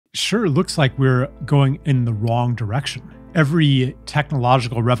sure looks like we're going in the wrong direction. Every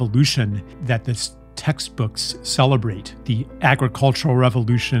technological revolution that the textbooks celebrate, the agricultural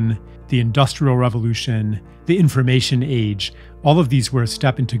revolution, the industrial revolution, the information age, all of these were a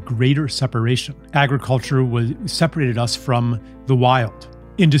step into greater separation. Agriculture separated us from the wild.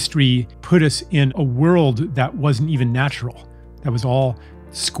 Industry put us in a world that wasn't even natural, that was all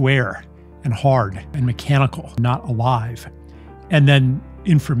square and hard and mechanical, not alive. And then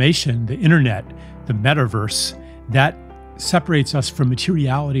information, the internet, the metaverse, that separates us from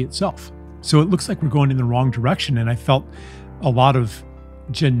materiality itself. So it looks like we're going in the wrong direction. And I felt a lot of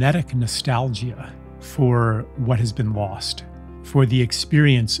genetic nostalgia for what has been lost, for the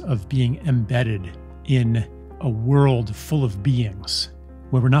experience of being embedded in a world full of beings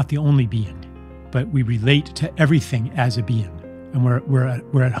where we're not the only being, but we relate to everything as a being. And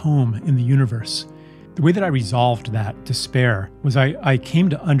we're at home in the universe. The way that I resolved that despair was I came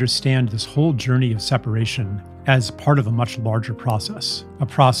to understand this whole journey of separation as part of a much larger process, a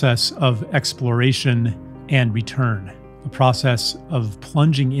process of exploration and return, a process of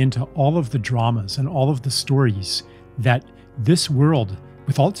plunging into all of the dramas and all of the stories that this world,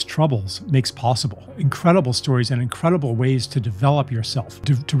 with all its troubles, makes possible. Incredible stories and incredible ways to develop yourself.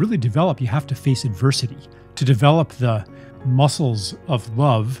 To really develop, you have to face adversity. To develop the muscles of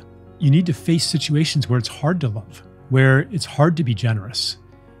love, you need to face situations where it's hard to love, where it's hard to be generous,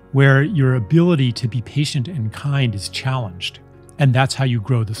 where your ability to be patient and kind is challenged. And that's how you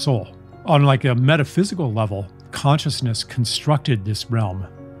grow the soul. On like a metaphysical level, consciousness constructed this realm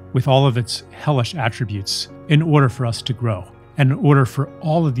with all of its hellish attributes in order for us to grow and in order for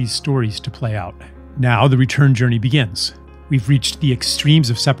all of these stories to play out. Now the return journey begins. We've reached the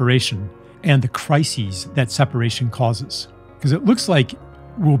extremes of separation and the crises that separation causes. Because it looks like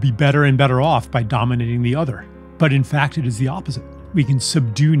we'll be better and better off by dominating the other. But in fact, it is the opposite. We can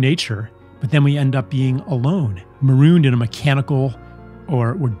subdue nature, but then we end up being alone, marooned in a mechanical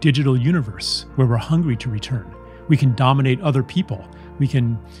or digital universe where we're hungry to return. We can dominate other people. We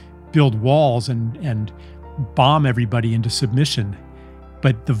can build walls and bomb everybody into submission.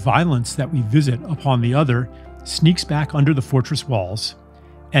 But the violence that we visit upon the other sneaks back under the fortress walls.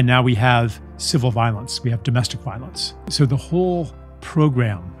 And now we have civil violence. We have domestic violence. So the whole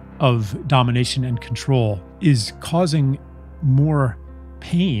program of domination and control is causing more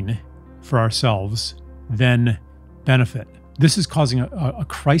pain for ourselves than benefit. This is causing a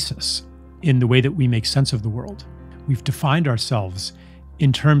crisis in the way that we make sense of the world. We've defined ourselves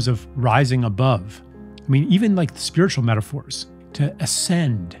in terms of rising above. I mean, even like the spiritual metaphors, to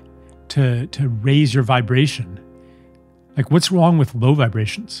ascend, to raise your vibration. Like, what's wrong with low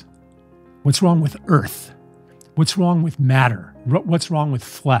vibrations? What's wrong with earth? What's wrong with matter? What's wrong with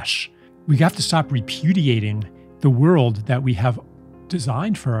flesh? We have to stop repudiating the world that we have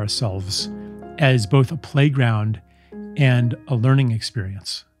designed for ourselves as both a playground and a learning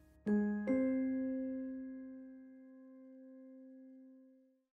experience.